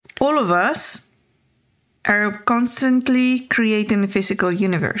all of us are constantly creating the physical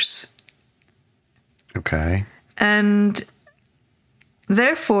universe. Okay. And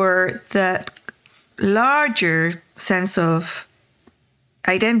therefore, that larger sense of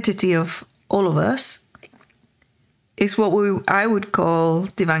identity of all of us is what I would call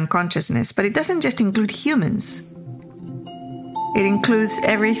divine consciousness. But it doesn't just include humans. It includes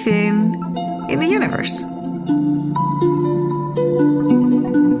everything in the universe.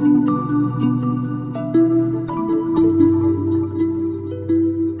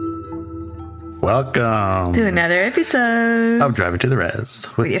 Welcome to another episode of Drive It to the Res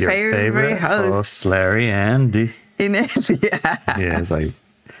with your favorite hosts, Larry and Dee. Yeah. Yes, I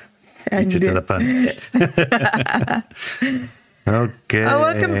beat you to the punch. Okay.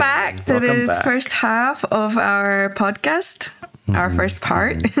 Welcome back to this first half of our podcast, our first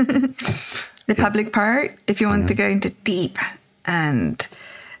part, the public part. If you want to go into deep and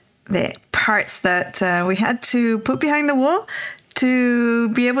the parts that we had to put behind the wall to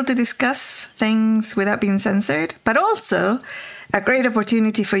be able to discuss things without being censored, but also a great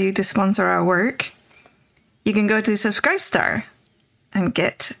opportunity for you to sponsor our work. You can go to Subscribestar and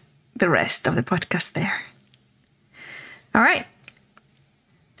get the rest of the podcast there. All right.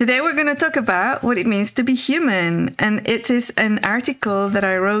 Today we're going to talk about what it means to be human. And it is an article that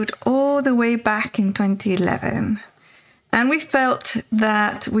I wrote all the way back in 2011. And we felt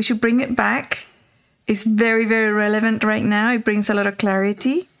that we should bring it back. It's very, very relevant right now. It brings a lot of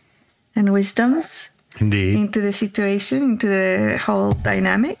clarity and wisdoms into the situation, into the whole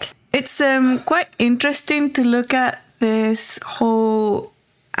dynamic. It's quite interesting to look at this whole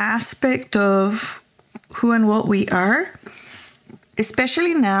aspect of who and what we are,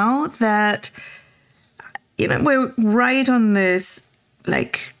 especially now that, we're right on this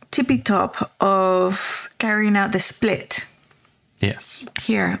tippy top of carrying out the split. Yes.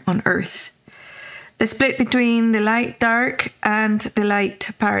 Here on Earth. The split between the light-dark and the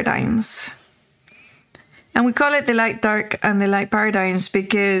light paradigms. And we call it the light-dark and the light paradigms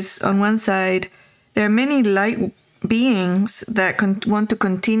because on one side, there are many light beings that want to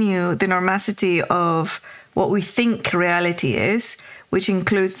continue the normacity of what we think reality is, which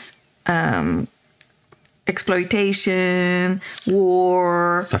includes exploitation,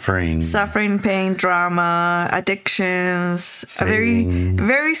 war, suffering, pain, drama, addictions, a very,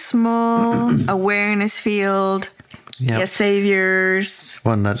 very small awareness field. Yep. Saviors,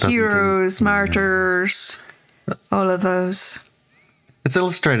 heroes, martyrs, all of those. It's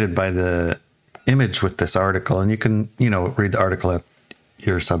illustrated by the image with this article, and you can, read the article at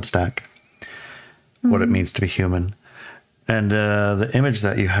your Substack, what it means to be human. And the image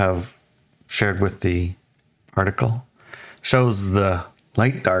that you have shared with the article shows the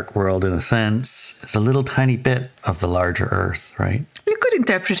light-dark world in a sense. It's a little tiny bit of the larger Earth, right? You could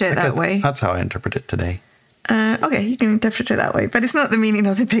interpret it that way. That's how I interpret it today. Okay, you can interpret it that way, but it's not the meaning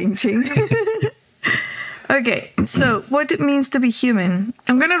of the painting. Okay, so what it means to be human.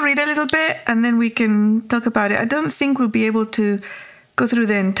 I'm going to read a little bit and then we can talk about it. I don't think we'll be able to go through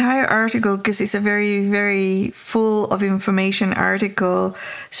the entire article because it's a very, very full of information article.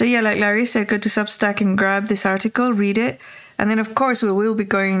 So yeah, like Larry said, go to Substack and grab this article, read it. And then, of course, we will be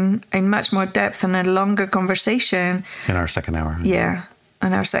going in much more depth and a longer conversation. In our second hour. Yeah,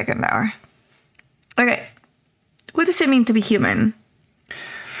 in our second hour. Okay. What does it mean to be human?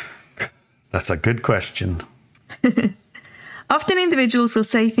 That's a good question. Often individuals will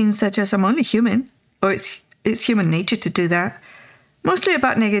say things such as, I'm only human, or it's human nature to do that. Mostly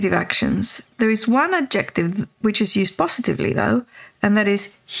about negative actions. There is one adjective which is used positively, though, and that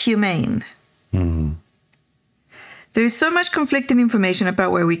is humane. Mm-hmm. There is so much conflicting information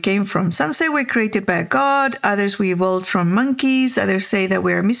about where we came from. Some say we're created by a god, others we evolved from monkeys, others say that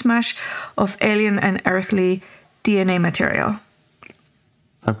we're a mismatch of alien and earthly DNA material.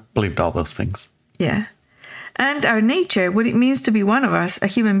 I believed all those things. Yeah. And our nature, what it means to be one of us, a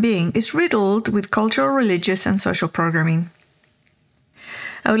human being, is riddled with cultural, religious, and social programming.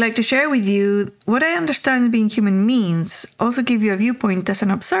 I would like to share with you what I understand being human means, also give you a viewpoint as an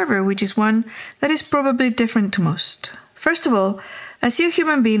observer, which is one that is probably different to most. First of all, I see a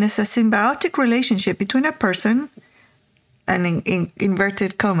human being as a symbiotic relationship between a person, and in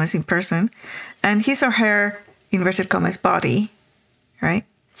inverted commas in person, and his or her, inverted commas, body, right?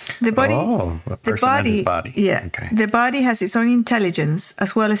 The body, a person and his body. Yeah. Okay. The body has its own intelligence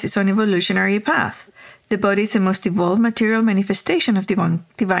as well as its own evolutionary path. The body is the most evolved material manifestation of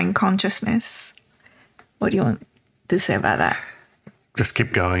divine consciousness. What do you want to say about that? Just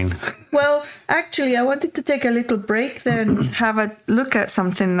keep going. Well, actually, I wanted to take a little break there and have a look at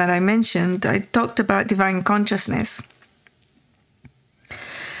something that I mentioned. I talked about divine consciousness.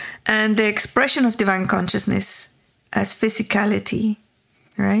 and the expression of divine consciousness as physicality,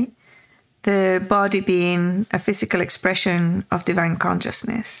 right? The body being a physical expression of divine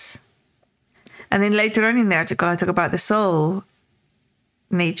consciousness. And then later on in the article, I talk about the soul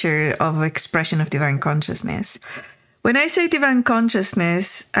nature of expression of divine consciousness. When I say divine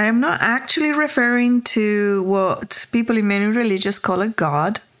consciousness, I am not actually referring to what people in many religions call a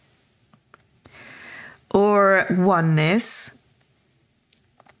God or oneness.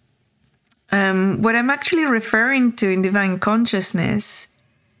 What I'm actually referring to in divine consciousness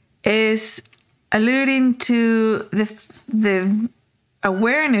is alluding to the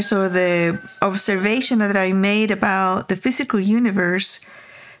awareness or the observation that I made about the physical universe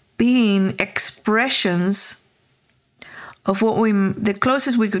being expressions of the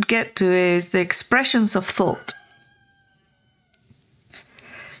closest we could get to is the expressions of thought.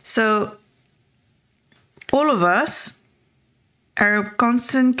 So all of us are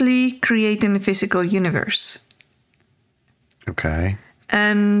constantly creating the physical universe. Okay.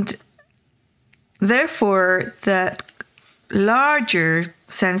 And therefore, that larger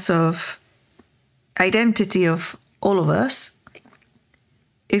sense of identity of all of us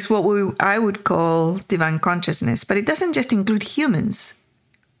is what I would call divine consciousness. But it doesn't just include humans.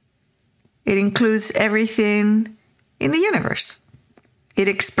 It includes everything in the universe. It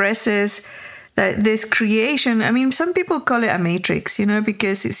expresses that this creation, I mean, some people call it a matrix,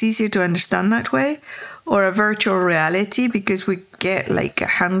 because it's easier to understand that way, or a virtual reality because we get like a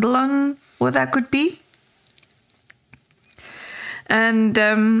handle on what that could be. And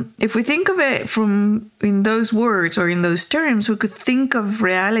if we think of it in those words or in those terms, we could think of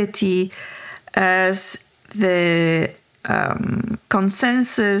reality as the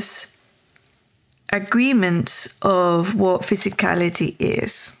consensus agreement of what physicality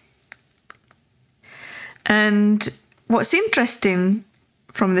is. And what's interesting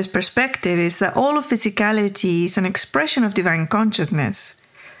from this perspective is that all of physicality is an expression of divine consciousness,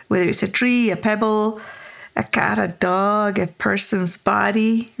 whether it's a tree, a pebble, a cat, a dog, a person's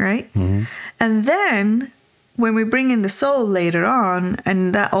body, right? Mm-hmm. And then when we bring in the soul later on,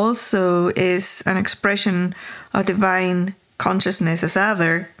 and that also is an expression of divine consciousness as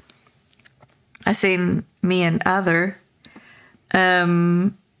other, as in me and other,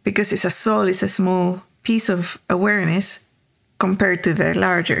 because it's a soul, it's a small piece of awareness compared to the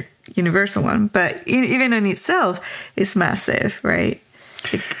larger universal one. But even in itself, it's massive, right?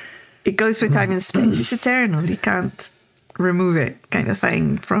 It goes through time and space. It's eternal. You can't remove it, kind of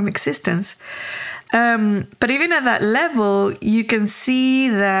thing, from existence. But even at that level, you can see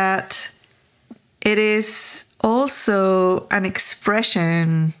that it is also an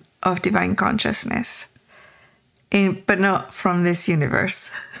expression of divine consciousness, but not from this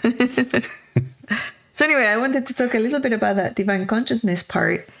universe. So anyway, I wanted to talk a little bit about that divine consciousness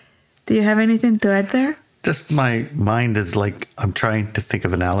part. Do you have anything to add there? Just my mind is like, I'm trying to think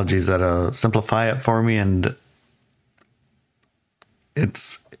of analogies that simplify it for me, and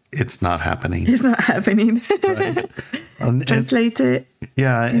it's not happening. It's not happening. Right. Translate it.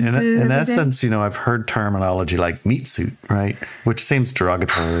 Yeah, in essence, I've heard terminology like meat suit, right? Which seems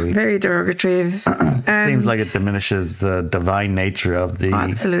derogatory. Very derogatory. Seems like it diminishes the divine nature of the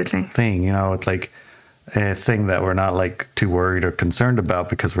thing. It's like a thing that we're not like too worried or concerned about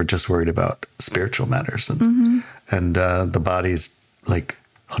because we're just worried about spiritual matters and the body's like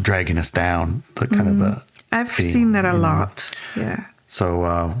dragging us down. The kind of a I've seen that a lot. Yeah.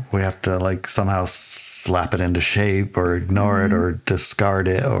 So we have to like somehow slap it into shape or ignore it or discard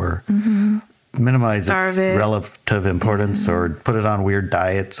it or minimize its relative importance or put it on weird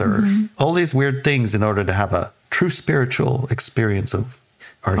diets or all these weird things in order to have a true spiritual experience of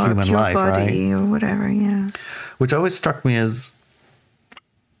our human life, body, right? Or whatever, yeah. Which always struck me as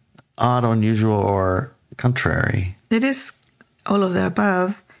odd, unusual, or contrary. It is all of the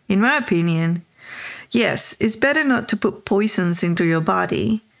above, in my opinion. Yes, it's better not to put poisons into your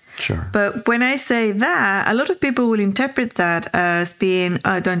body. Sure. But when I say that, a lot of people will interpret that as being,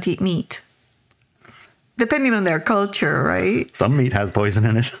 don't eat meat. Depending on their culture, right? Some meat has poison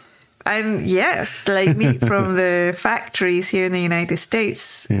in it. And yes, like meat from the factories here in the United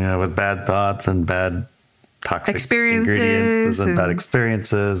States. Yeah, with bad thoughts and bad toxic ingredients and bad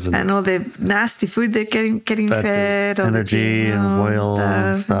experiences. And all the nasty food they're getting fed. Energy and oil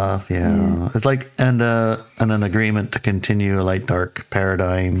and stuff. Yeah. It's like, and an agreement to continue a light dark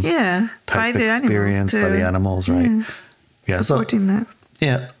paradigm. Yeah. Type experience by the animals, right? Yeah. Supporting that.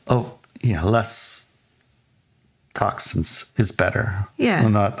 Yeah. Oh, yeah. Less toxins is better.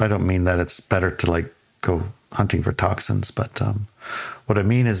 Yeah. I don't mean that it's better to like go hunting for toxins, but what I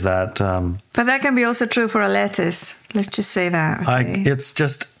mean is that... but that can be also true for a lettuce. Let's just say that. Okay. It's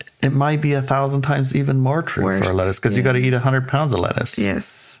just it might be 1,000 times even more true for a lettuce, because you got to eat 100 pounds of lettuce.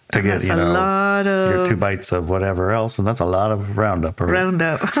 Yes. To get, you know, your 2 bites of whatever else. And that's a lot of Roundup.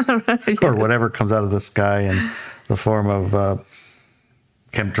 Or whatever comes out of the sky in the form of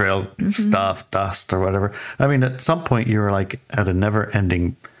chemtrail stuff, dust, or whatever. I mean, at some point you were like at a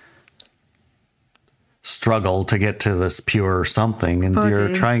never-ending struggle to get to this pure something, and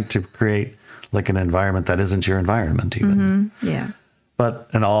you're trying to create like an environment that isn't your environment even. Yeah. But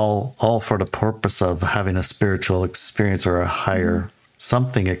and all for the purpose of having a spiritual experience or a higher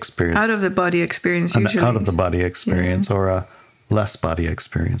something experience. Out of the body experience, usually. Out of the body experience, or a less body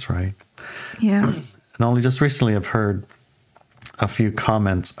experience, right? Yeah. And only just recently I've heard a few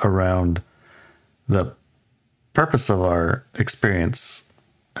comments around the purpose of our experience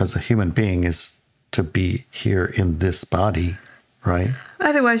as a human being is to be here in this body, right?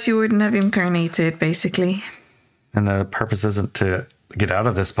 Otherwise you wouldn't have incarnated, basically. And the purpose isn't to get out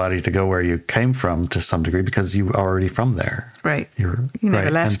of this body to go where you came from to some degree, because you are already from there. Right. You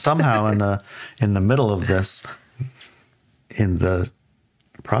never left. And somehow in the middle of this, in the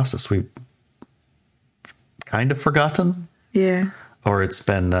process, we've kind of forgotten. Yeah. Or it's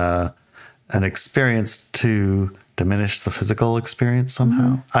been an experience to diminish the physical experience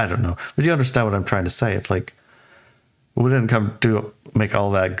somehow. I don't know. But you understand what I'm trying to say. It's like, we didn't come to make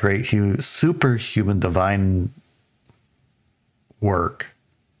all that great, superhuman, divine work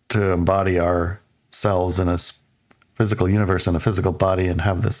to embody ourselves in a physical universe, in a physical body, and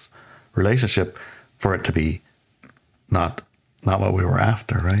have this relationship for it to be not what we were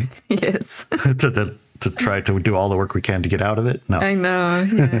after, right? Yes. to try to do all the work we can to get out of it. No, I know.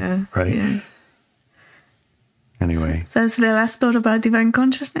 Yeah. Right. Yeah. Anyway, so that's the last thought about divine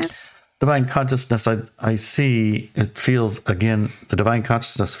consciousness. Divine consciousness, I see, it feels, again, the divine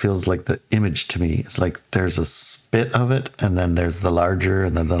consciousness feels like the image to me. It's like there's a bit of it, and then there's the larger,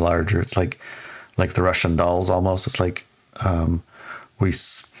 and then the larger. It's like the Russian dolls almost. It's like we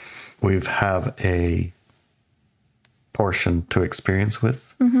have a portion to experience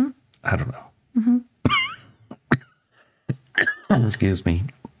with. I don't know. Excuse me.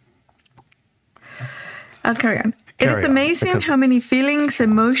 I'll carry on. It is amazing how many feelings,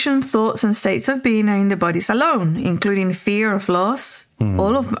 emotions, thoughts, and states of being are in the bodies alone, including fear of loss,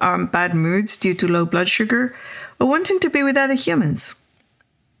 all of our bad moods due to low blood sugar, or wanting to be with other humans.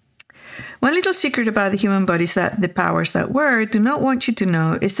 One little secret about the human bodies that the powers that were do not want you to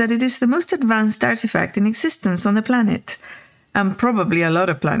know is that it is the most advanced artifact in existence on the planet, and probably a lot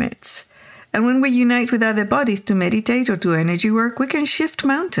of planets. And when we unite with other bodies to meditate or do energy work, we can shift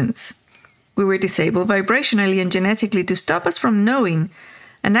mountains. We were disabled vibrationally and genetically to stop us from knowing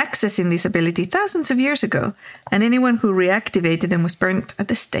and accessing this ability thousands of years ago, and anyone who reactivated them was burnt at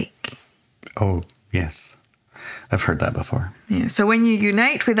the stake. Oh, yes. I've heard that before. Yeah. So when you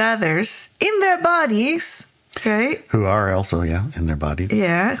unite with others in their bodies, right? Who are also, in their bodies.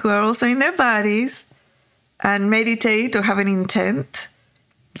 Yeah, who are also in their bodies, and meditate or have an intent.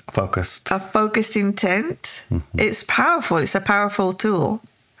 Focused. A focused intent. It's powerful. It's a powerful tool.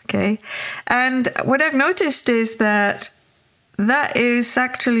 Okay. And what I've noticed is that is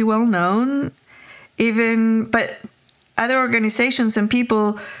actually well known, but other organizations and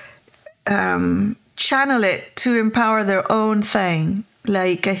people channel it to empower their own thing.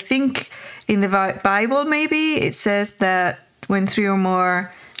 Like, I think in the Bible, maybe it says that when 3 or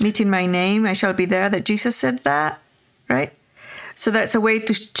more meet in my name, I shall be there, that Jesus said that, right? So that's a way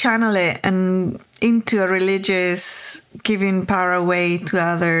to channel it and into a religious, giving power away to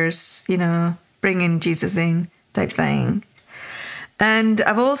others, bringing Jesus in type thing. And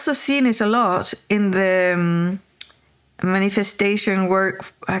I've also seen it a lot in the manifestation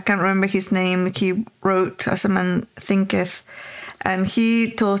work. I can't remember his name. He wrote As a Man Thinketh. And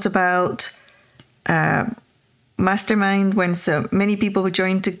he taught about mastermind, when so many people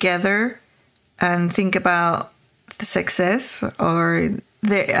join together and think about the success, or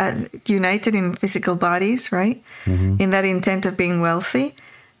they're united in physical bodies, right? In that intent of being wealthy.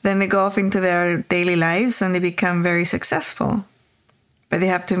 Then they go off into their daily lives and they become very successful. But they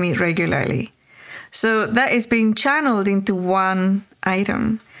have to meet regularly. So that is being channeled into one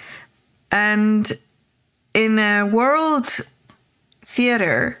item. And in a world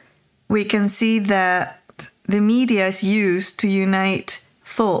theater, we can see that the media is used to unite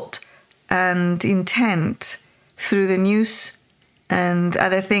thought and intent through the news and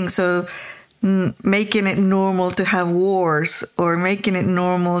other things. So making it normal to have wars, or making it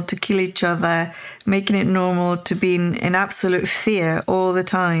normal to kill each other, making it normal to be in absolute fear all the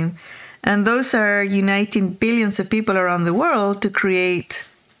time. And those are uniting billions of people around the world to create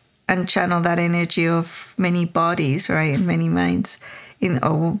and channel that energy of many bodies, right, and many minds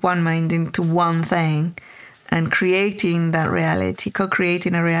or one mind into one thing and creating that reality,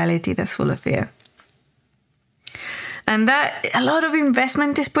 co-creating a reality that's full of fear. And that a lot of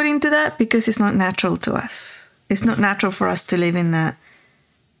investment is put into that because it's not natural to us. It's not natural for us to live in that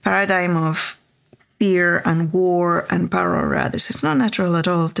paradigm of fear and war and power over others. It's not natural at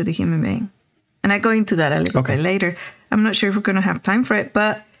all to the human being. And I go into that a little bit later. I'm not sure if we're going to have time for it,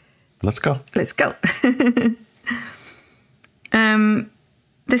 but let's go. Let's go.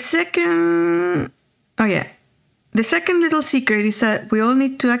 The second little secret is that we all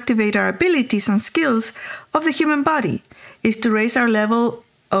need to activate our abilities and skills of the human body, is to raise our level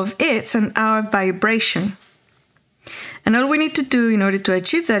of its and our vibration. And all we need to do in order to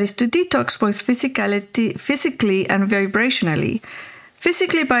achieve that is to detox both physically and vibrationally.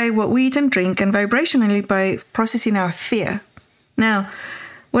 Physically by what we eat and drink, and vibrationally by processing our fear. Now,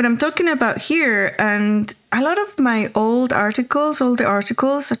 what I'm talking about here, and a lot of my all the articles,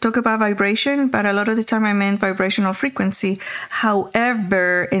 I talk about vibration, but a lot of the time I meant vibrational frequency.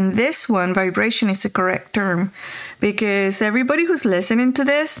 However, in this one, vibration is the correct term, because everybody who's listening to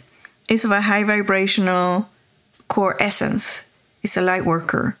this is of a high vibrational core essence. It's a light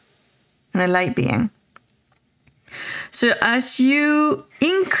worker and a light being. So as you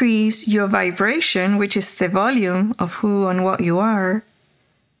increase your vibration, which is the volume of who and what you are,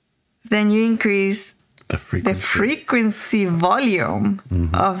 then you increase the frequency volume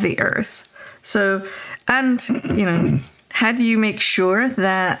of the earth. So, and, how do you make sure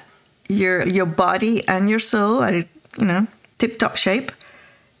that your body and your soul are, tip-top shape?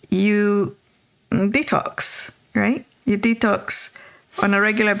 You detox, right? You detox on a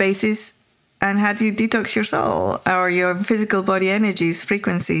regular basis. And how do you detox your soul or your physical body energies,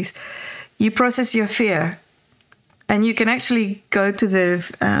 frequencies? You process your fear. And you can actually go to the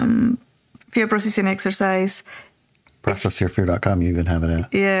fear processing exercise. Processyourfear.com, you even have it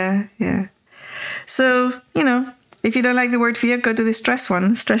out. Yeah. So, if you don't like the word fear, go to the stress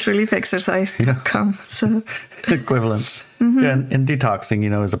one, stressreliefexercise.com. Yeah. So equivalents. Yeah, and detoxing,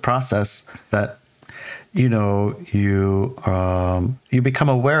 is a process that, you become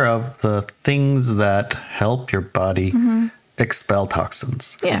aware of the things that help your body expel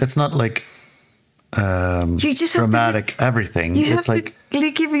toxins. Yeah. It's not like you just dramatic everything. It's like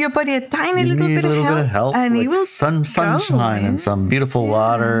give your body a tiny little bit of help, and like it will sunshine and some beautiful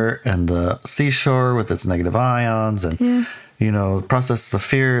water and the seashore with its negative ions, and process the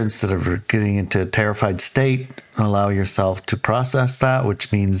fear instead of getting into a terrified state. Allow yourself to process that,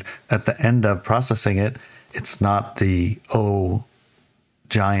 which means at the end of processing it, it's not the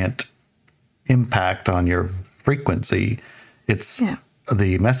giant impact on your frequency. It's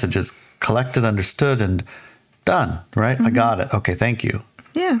the message is collected, understood, and done, right? I got it. Okay, thank you.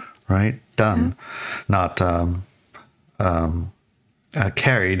 Yeah. Right? Done. Not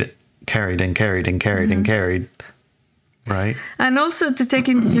carried, right? And also to take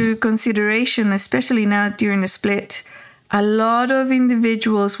into consideration, especially now during the split, a lot of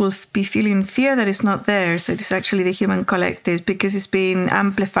individuals will be feeling fear that is not there. So it's actually the human collective because it's being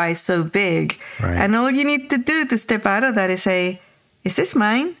amplified so big. Right. And all you need to do to step out of that is say, is this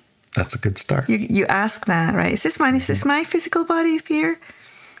mine? That's a good start. You ask that, right? Is this mine? Is this my physical body fear?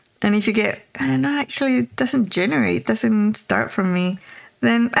 And if you get, no, actually, it doesn't start from me,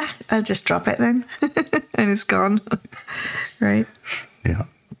 then I'll just drop it then. And it's gone, right? Yeah.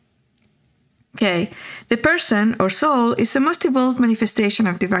 Okay. The person or soul is the most evolved manifestation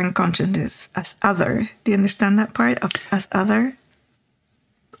of divine consciousness as other. Do you understand that part of as other?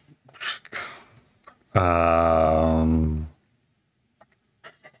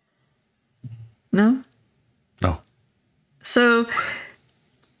 No? No. So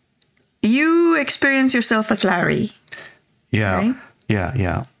you experience yourself as Larry. Yeah. Right?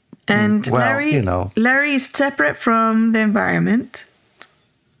 Yeah. And Larry is separate from the environment.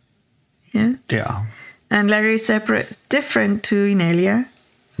 Yeah. Yeah. And Larry is different to Inelia.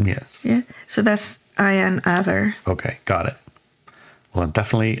 Yes. Yeah. So that's I and other. Okay, got it. Well,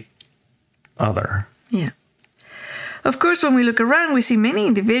 definitely other. Yeah. Of course, when we look around, we see many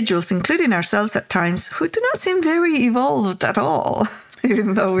individuals, including ourselves at times, who do not seem very evolved at all,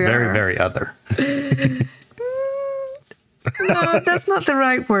 even though we very, are. Very other. No, that's not the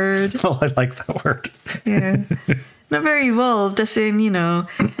right word. Oh, I like that word. Yeah. Not very evolved, as in,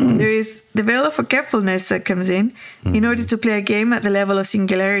 there is the veil of forgetfulness that comes in. In order to play a game at the level of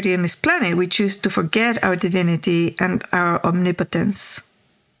singularity in this planet, we choose to forget our divinity and our omnipotence.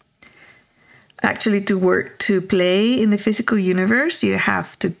 Actually, to play in the physical universe, you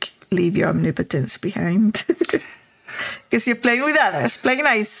have to leave your omnipotence behind. Because you're playing with others, playing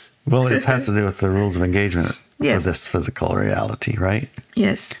nice. Well, it has to do with the rules of engagement. Yes. for this physical reality, right?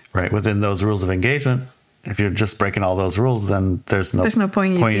 Yes. Right. Within those rules of engagement, if you're just breaking all those rules, then there's no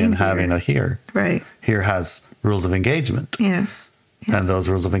point in having a here. Right. Here has rules of engagement. Yes. And those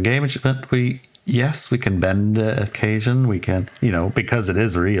rules of engagement, we can bend occasion. We can, because it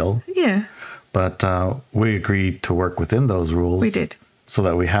is real. Yeah. But we agreed to work within those rules. We did. So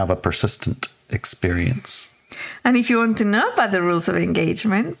that we have a persistent experience. And if you want to know about the rules of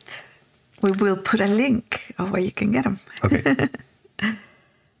engagement, we will put a link of where you can get them. Okay.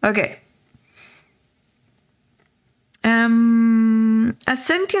 Okay. As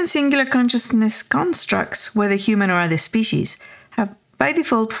sentient singular consciousness constructs, whether human or other species, have by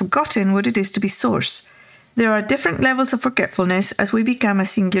default forgotten what it is to be source. There are different levels of forgetfulness as we become a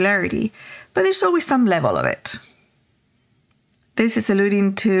singularity, but there's always some level of it. This is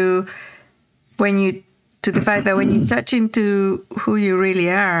alluding to the fact that when you touch into who you really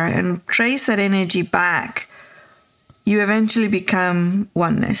are and trace that energy back, you eventually become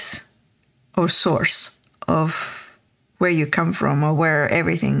oneness or source of where you come from or where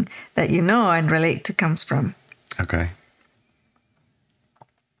everything that you know and relate to comes from. Okay.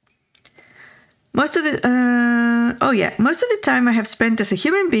 Most of the time I have spent as a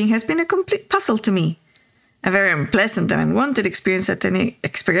human being has been a complete puzzle to me. A very unpleasant and unwanted experience at an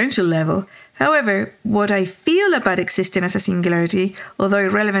experiential level. However, what I feel about existing as a singularity, although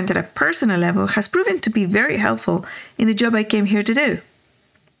irrelevant at a personal level, has proven to be very helpful in the job I came here to do.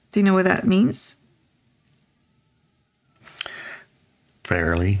 Do you know what that means?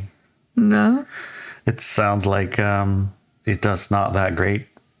 Barely. No? It sounds like it does not that great,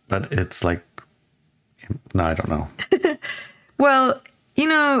 but it's like, no, I don't know. Well,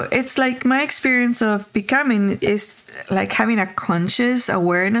 it's like my experience of becoming is like having a conscious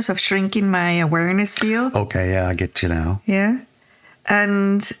awareness of shrinking my awareness field. Okay, yeah, I get you now. Yeah.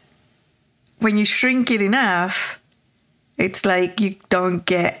 And when you shrink it enough, it's like you don't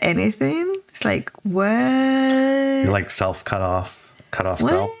get anything. It's like, what? You're like cut off what?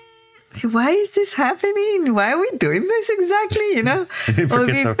 self. Why is this happening? Why are we doing this exactly? All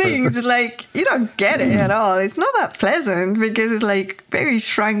these things, like, you don't get it at all. It's not that pleasant because it's like very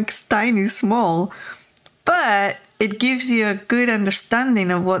shrunk, tiny, small. But it gives you a good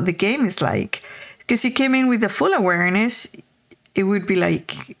understanding of what the game is like. Because you came in with the full awareness, it would be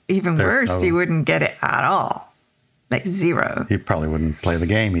like even worse. You wouldn't get it at all. Like zero. You probably wouldn't play the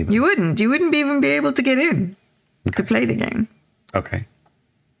game even. You wouldn't. You wouldn't even be able to get in to play the game. Okay.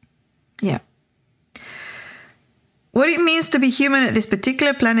 Yeah. What it means to be human at this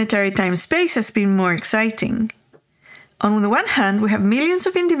particular planetary time-space has been more exciting. On the one hand, we have millions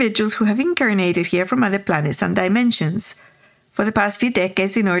of individuals who have incarnated here from other planets and dimensions for the past few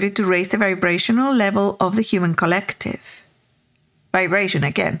decades in order to raise the vibrational level of the human collective. Vibration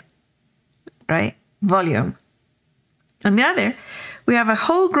again, right? Volume. On the other, we have a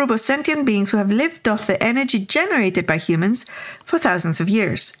whole group of sentient beings who have lived off the energy generated by humans for thousands of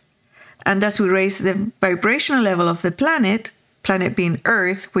years. And as we raise the vibrational level of the planet being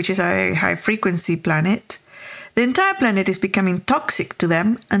Earth, which is a very high-frequency planet, the entire planet is becoming toxic to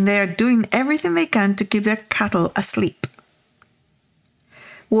them, and they are doing everything they can to keep their cattle asleep.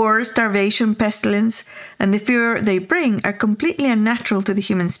 War, starvation, pestilence, and the fear they bring are completely unnatural to the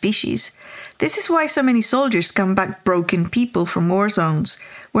human species. This is why so many soldiers come back broken people from war zones.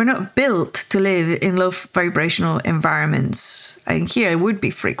 We're not built to live in low vibrational environments. And here it would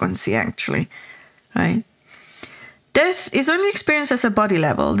be frequency, actually, right? Death is only experienced as a body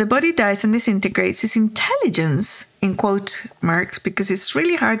level. The body dies and disintegrates. Its intelligence, in quote marks, because it's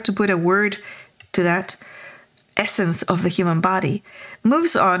really hard to put a word to that essence of the human body,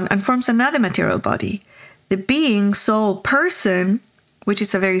 moves on and forms another material body. The being, soul, person, which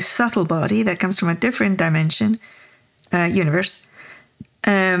is a very subtle body that comes from a different dimension, universe,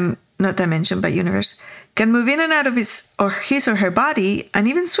 not dimension, but universe, can move in and out of his or her body and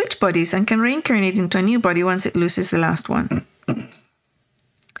even switch bodies and can reincarnate into a new body once it loses the last one.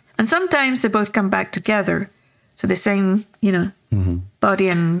 And sometimes they both come back together. So the same, body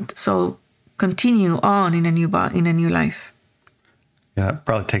and soul continue on in a new life. Yeah, it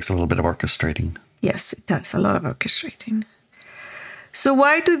probably takes a little bit of orchestrating. Yes, it does. A lot of orchestrating. So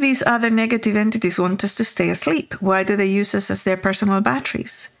why do these other negative entities want us to stay asleep? Why do they use us as their personal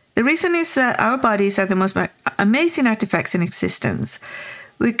batteries? The reason is that our bodies are the most amazing artifacts in existence.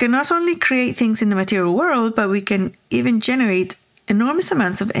 We can not only create things in the material world, but we can even generate enormous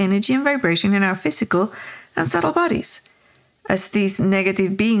amounts of energy and vibration in our physical and subtle bodies. As these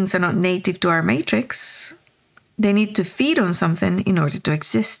negative beings are not native to our matrix, they need to feed on something in order to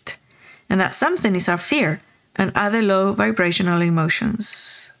exist. And that something is our fear and other low vibrational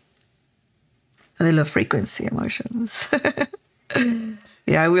emotions. the low frequency emotions.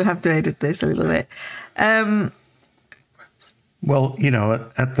 Yeah, we'll have to edit this a little bit. Well,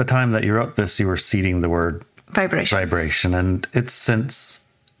 at the time that you wrote this, you were seeding the word vibration, and it's since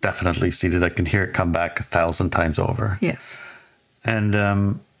definitely seeded. I can hear it come back 1,000 times over. Yes.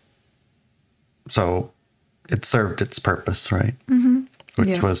 And so it served its purpose, right? Mm-hmm.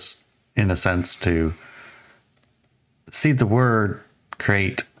 Which was, in a sense, to seed the word,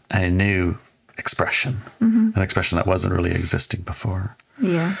 create a new expression, an expression that wasn't really existing before.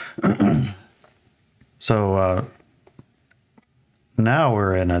 Yeah. So now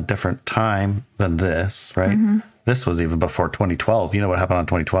we're in a different time than this, right? Mm-hmm. This was even before 2012. You know what happened on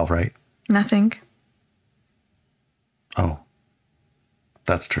 2012, right? Nothing. Oh,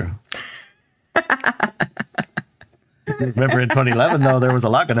 that's true. Remember in 2011, though, there was a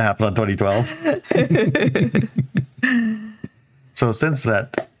lot going to happen on 2012. So since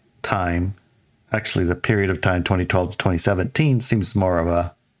that time, actually the period of time 2012 to 2017 seems more of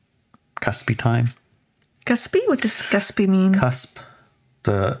a cuspy time. Cuspy? What does cuspy mean? Cusp.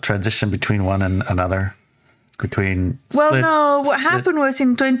 The transition between one and another. What happened was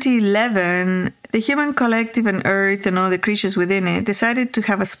in 2011, the human collective and Earth and all the creatures within it decided to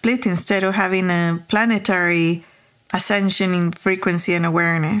have a split instead of having a planetary ascension in frequency and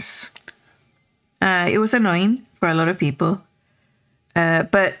awareness. It was annoying for a lot of people.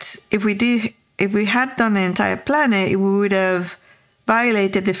 But if we had done the entire planet, we would have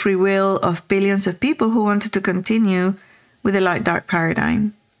violated the free will of billions of people who wanted to continue with the light-dark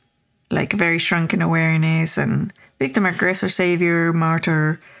paradigm, like very shrunken awareness and victim, aggressor, savior,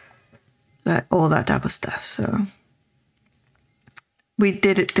 martyr, all that type of stuff. So we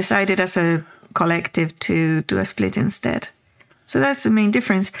decided as a collective to do a split instead. So that's the main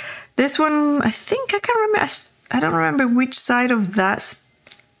difference. This one, I don't remember which side of that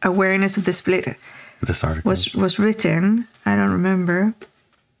awareness of the split this article was written. I don't remember.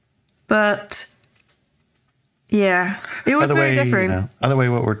 But yeah, it was very different. Other way,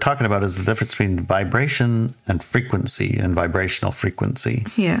 what we're talking about is the difference between vibration and frequency and vibrational frequency.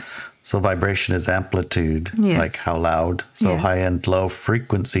 Yes. So vibration is amplitude, like how loud. So high-end, low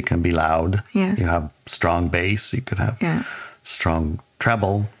frequency can be loud. Yes. You have strong bass. You could have strong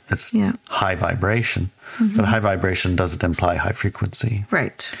treble. It's high vibration. Mm-hmm. But high vibration doesn't imply high frequency.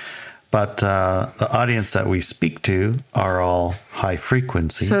 Right. But the audience that we speak to are all high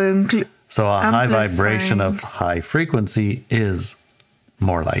frequency. So a high vibration of high frequency is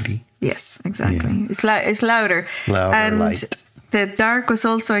more lighty. Yes, exactly. Yeah. It's louder. And light. The dark was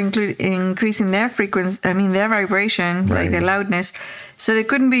also increasing their frequency, their vibration, like the loudness. So they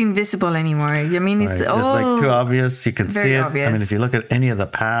couldn't be invisible anymore. It's all... It's like too obvious. You can see it. Obvious. If you look at any of the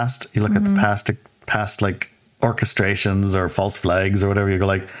past, you look at the past like orchestrations or false flags or whatever, you go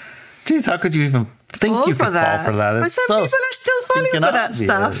like, geez, how could you even think you could fall for that? But some people are still falling for that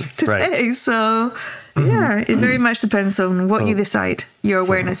stuff today. Right. So, it very much depends on what you decide your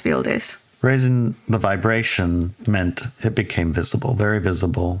awareness field is. Raising the vibration meant it became visible, very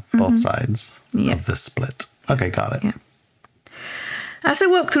visible, both sides of this split. Okay, got it. Yeah. As I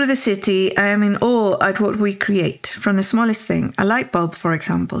walk through the city, I am in awe at what we create, from the smallest thing, a light bulb, for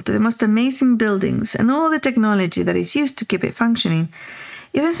example, to the most amazing buildings and all the technology that is used to keep it functioning.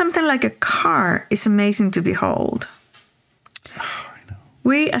 Even something like a car is amazing to behold. Oh, I know.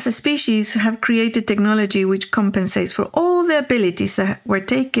 We, as a species, have created technology which compensates for all the abilities that were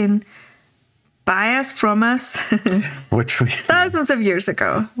taken by us, from us, thousands of years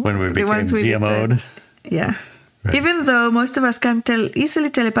ago. When we became GMO'd. Yeah. Right. Even though most of us can easily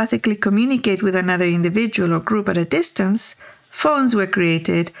telepathically communicate with another individual or group at a distance, phones were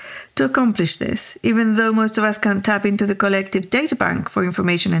created to accomplish this. Even though most of us can't tap into the collective data bank for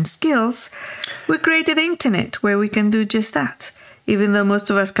information and skills, we created the internet where we can do just that. Even though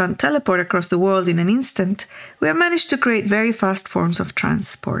most of us can't teleport across the world in an instant, we have managed to create very fast forms of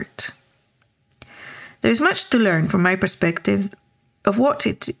transport. There is much to learn from my perspective of what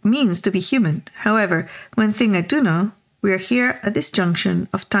it means to be human. However, one thing I do know, we are here at this junction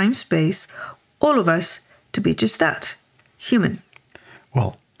of time-space, all of us, to be just that, human.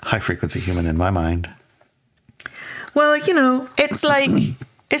 Well, high-frequency human in my mind. Well, it's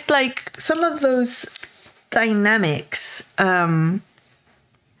like some of those dynamics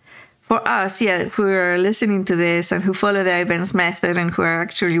for us, who are listening to this and who follow the Ibanez method and who are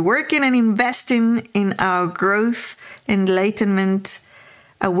actually working and investing in our growth, enlightenment,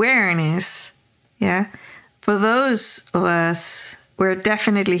 awareness, for those of us, we're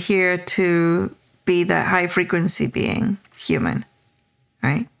definitely here to be that high-frequency being, human,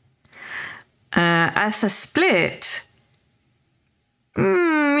 right? As a split,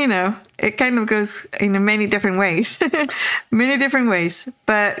 it kind of goes in many different ways, many different ways.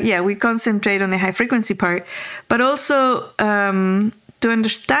 But yeah, we concentrate on the high frequency part, but also to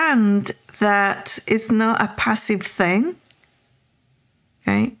understand that it's not a passive thing,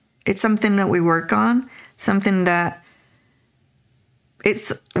 right? It's something that we work on, something that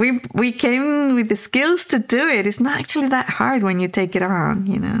we came with the skills to do it. It's not actually that hard when you take it on,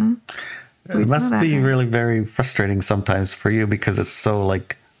 It must be really very frustrating sometimes for you because it's so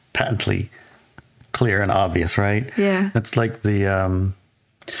like patently clear and obvious, right? Yeah. It's like the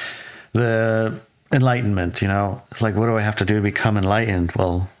enlightenment, It's like, what do I have to do to become enlightened?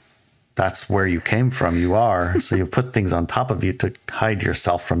 Well, that's where you came from. You are. So you put things on top of you to hide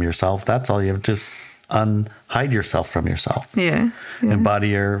yourself from yourself. That's all you have. Just unhide yourself from yourself. Yeah. Embody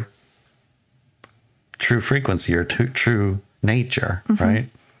your true frequency, your true nature, right?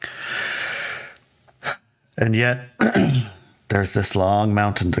 And yet there's this long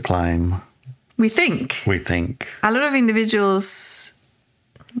mountain to climb. We think. A lot of individuals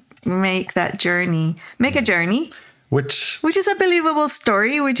make a journey, which is a believable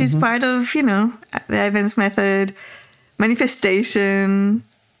story, which is part of, the Evans method, manifestation.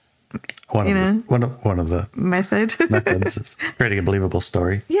 One of the methods is creating a believable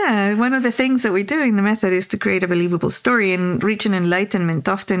story. Yeah, one of the things that we do in the method is to create a believable story, and reaching enlightenment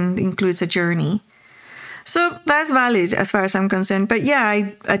often includes a journey. So that's valid as far as I'm concerned. But yeah,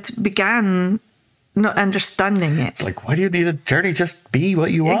 I began not understanding it. It's like, why do you need a journey? Just be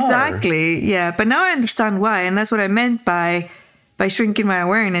what you are. Exactly. Yeah. But now I understand why. And that's what I meant by shrinking my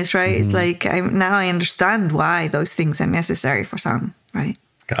awareness, right? It's like now I understand why those things are necessary for some, right?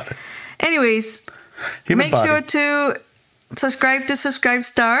 Got it. Anyways, make sure to subscribe to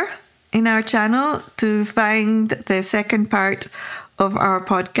Subscribestar in our channel to find the second part of our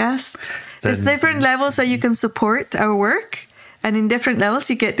podcast. There's different levels that you can support our work, and in different levels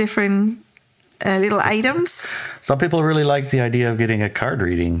you get different little items. Some people really like the idea of getting a card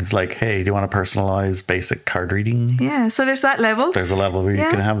reading. It's like, hey, do you want a personalized basic card reading? Yeah, so there's that level. There's a level where you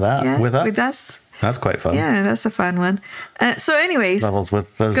can have that with us. That's quite fun. Yeah, that's a fun one. So anyways, go to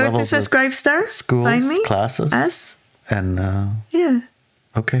Subscribestar. Schools, find me, classes. Us. And yeah.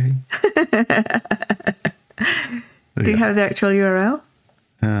 Okay. Do you have the actual URL?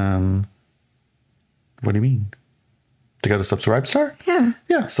 What do you mean? To go to Subscribestar? Yeah.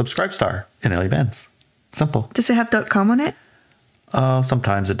 Yeah, Subscribestar in Ellie Benz. Simple. Does it have .com on it?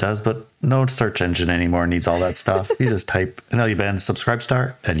 Sometimes it does, but no search engine anymore needs all that stuff. You just type Ellie Benz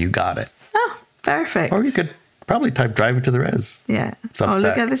Subscribestar and you got it. Oh, perfect. Or you could probably type Drive It to the Res. Yeah. Substack. Oh,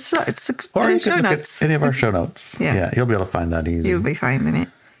 look at this. Or you show could look notes. at any of our show notes. Yeah, you'll be able to find that easy. You'll be finding it.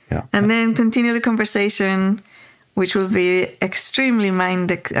 Yeah. And then continue the conversation, which will be extremely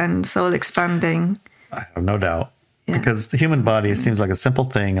mind and soul expanding. I have no doubt. Yeah. Because the human body seems like a simple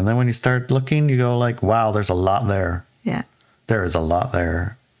thing. And then when you start looking, you go like, wow, there's a lot there. Yeah. There is a lot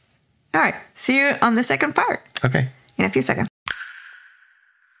there. All right. See you on the second part. Okay. In a few seconds.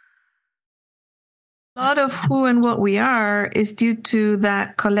 A lot of who and what we are is due to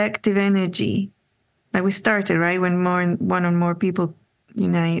that collective energy that we started, right? When one or more people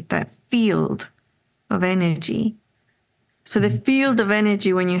unite, that field of energy. So the field of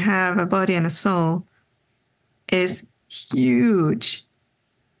energy, when you have a body and a soul, is huge.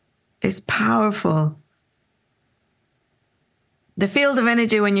 It's powerful. The field of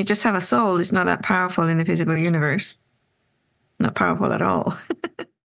energy when you just have a soul is not that powerful in the physical universe. Not powerful at all.